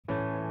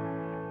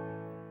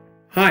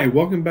Hi,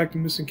 welcome back to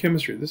Moose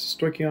Chemistry. This is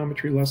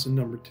Stoichiometry Lesson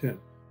number 10.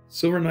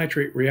 Silver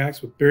nitrate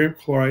reacts with barium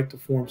chloride to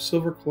form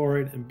silver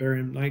chloride and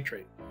barium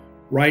nitrate.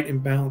 Write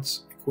and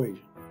balance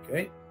equation.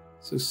 Okay,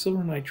 so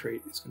silver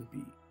nitrate is going to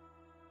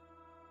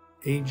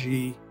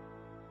be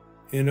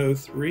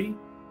AgNO3.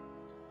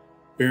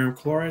 Barium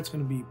chloride is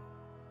going to be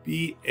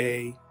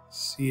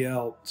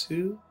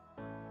BaCl2.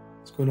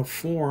 It's going to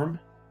form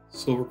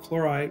silver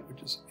chloride,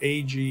 which is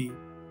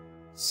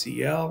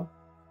AgCl,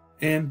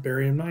 and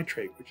barium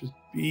nitrate, which is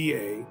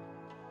BaNO3,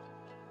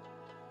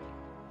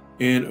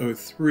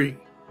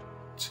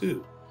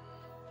 2.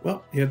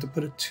 Well, you have to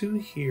put a 2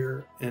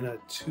 here and a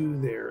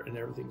 2 there, and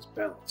everything's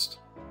balanced.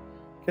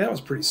 Okay, that was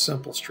pretty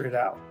simple, straight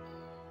out.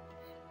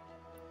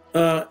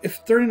 If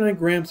 39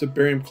 grams of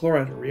barium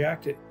chloride are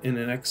reacted in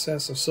an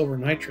excess of silver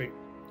nitrate,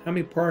 how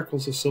many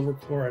particles of silver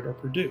chloride are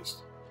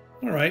produced?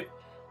 All right,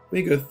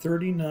 we go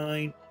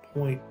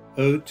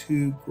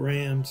 39.02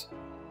 grams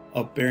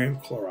of barium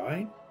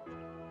chloride,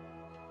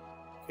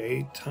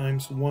 okay,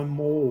 times 1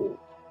 mole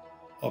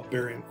of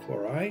barium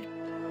chloride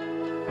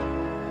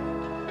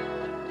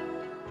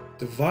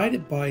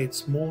divided by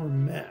its molar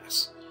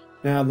mass.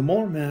 Now, the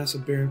molar mass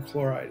of barium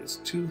chloride is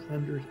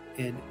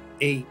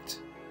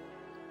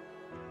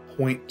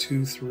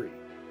 208.23.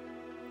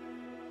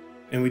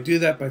 And we do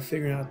that by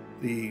figuring out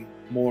the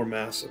molar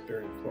mass of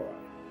barium chloride.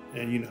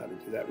 And you know how to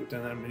do that. We've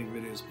done that in many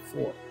videos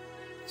before.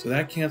 So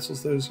that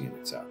cancels those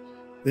units out.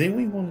 Then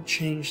we want to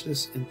change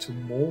this into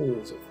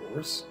moles, of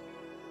course,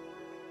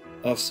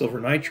 of silver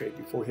nitrate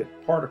before we hit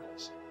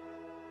particles.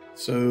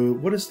 So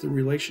what is the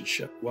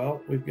relationship?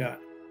 Well, we've got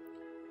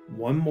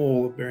 1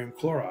 mole of barium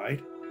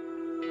chloride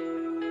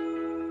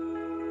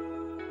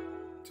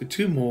to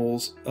 2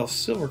 moles of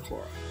silver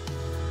chloride.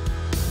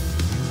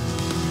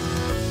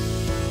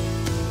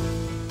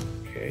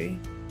 Okay,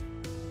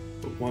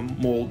 put 1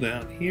 mole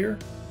down here.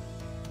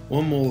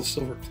 1 mole of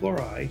silver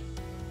chloride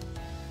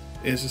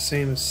is the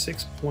same as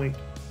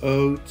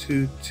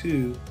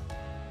 6.022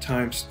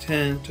 times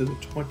 10 to the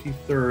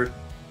 23rd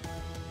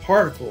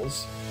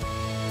particles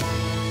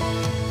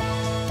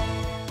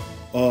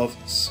of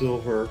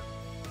silver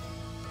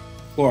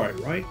chloride,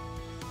 right?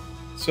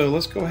 So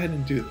let's go ahead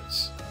and do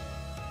this.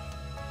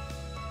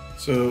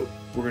 So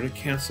we're going to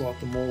cancel out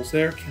the moles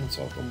there,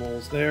 cancel out the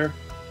moles there,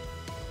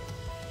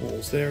 and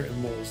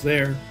moles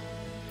there.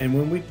 And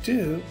when we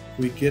do,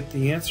 we get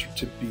the answer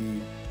to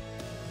be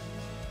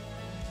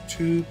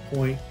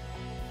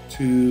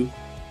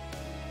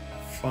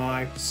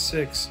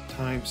 2.256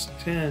 times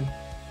 10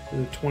 to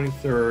the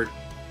 23rd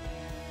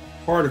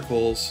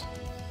particles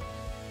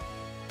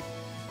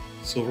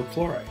silver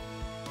chloride.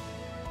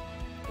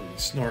 Really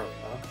snarly,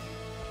 huh?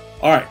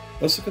 All right,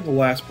 let's look at the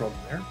last problem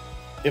there.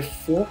 If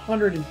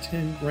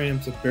 410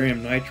 grams of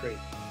barium nitrate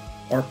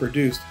are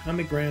produced, how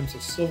many grams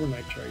of silver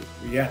nitrate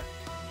react?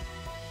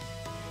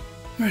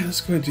 All right,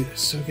 let's go and do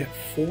this. So we get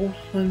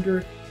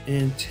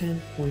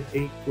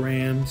 410.8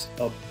 grams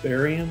of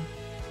barium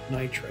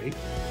nitrate.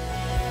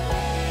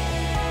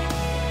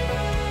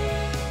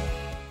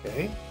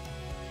 Okay.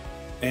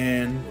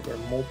 And we're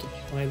going to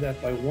multiply that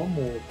by 1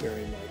 mole of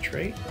barium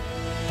nitrate.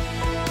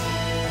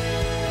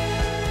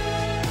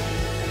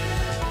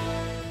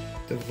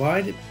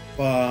 Divided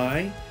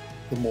by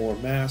the molar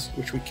mass,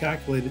 which we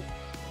calculated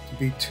to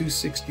be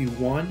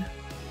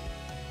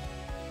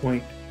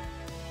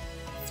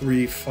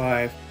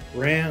 261.35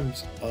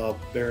 grams of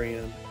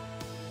barium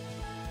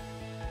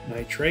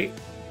nitrate.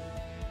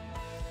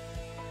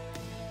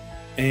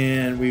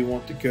 And we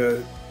want to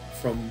go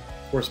from,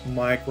 of course,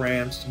 my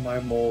grams to my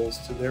moles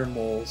to their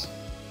moles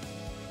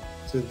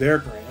to their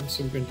grams.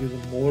 So we're going to do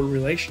the molar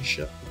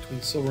relationship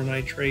between silver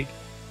nitrate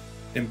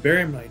and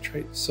barium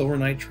nitrate, silver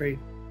nitrate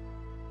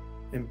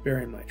and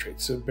barium nitrate.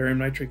 So barium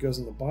nitrate goes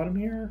on the bottom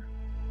here.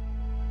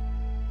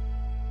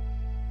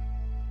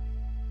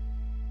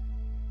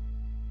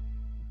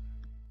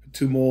 Put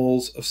 2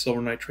 moles of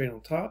silver nitrate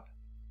on top.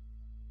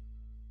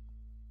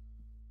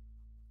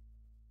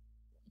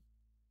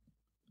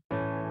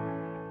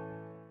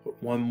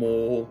 Put 1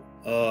 mole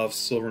of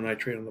silver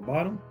nitrate on the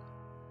bottom.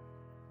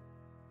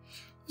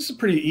 This is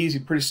pretty easy,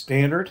 pretty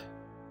standard.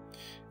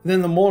 And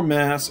then the molar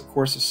mass, of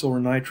course, of silver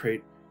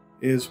nitrate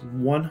is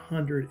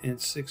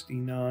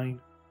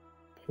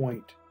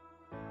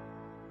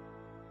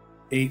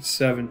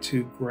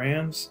 169.872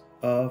 grams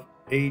of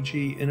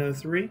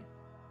AgNO3.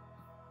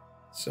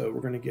 So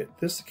we're going to get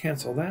this to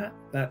cancel that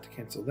to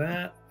cancel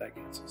that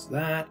cancels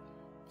that,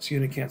 this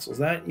unit cancels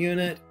that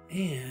unit,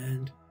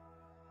 and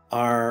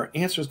our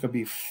answer is going to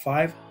be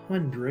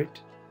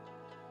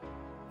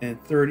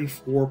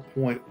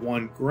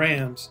 534.1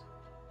 grams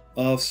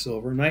of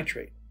silver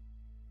nitrate.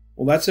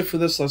 Well, that's it for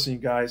this lesson, you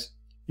guys.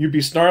 You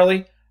be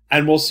snarly,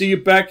 and we'll see you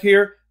back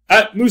here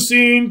at Moose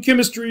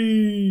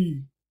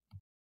Chemistry.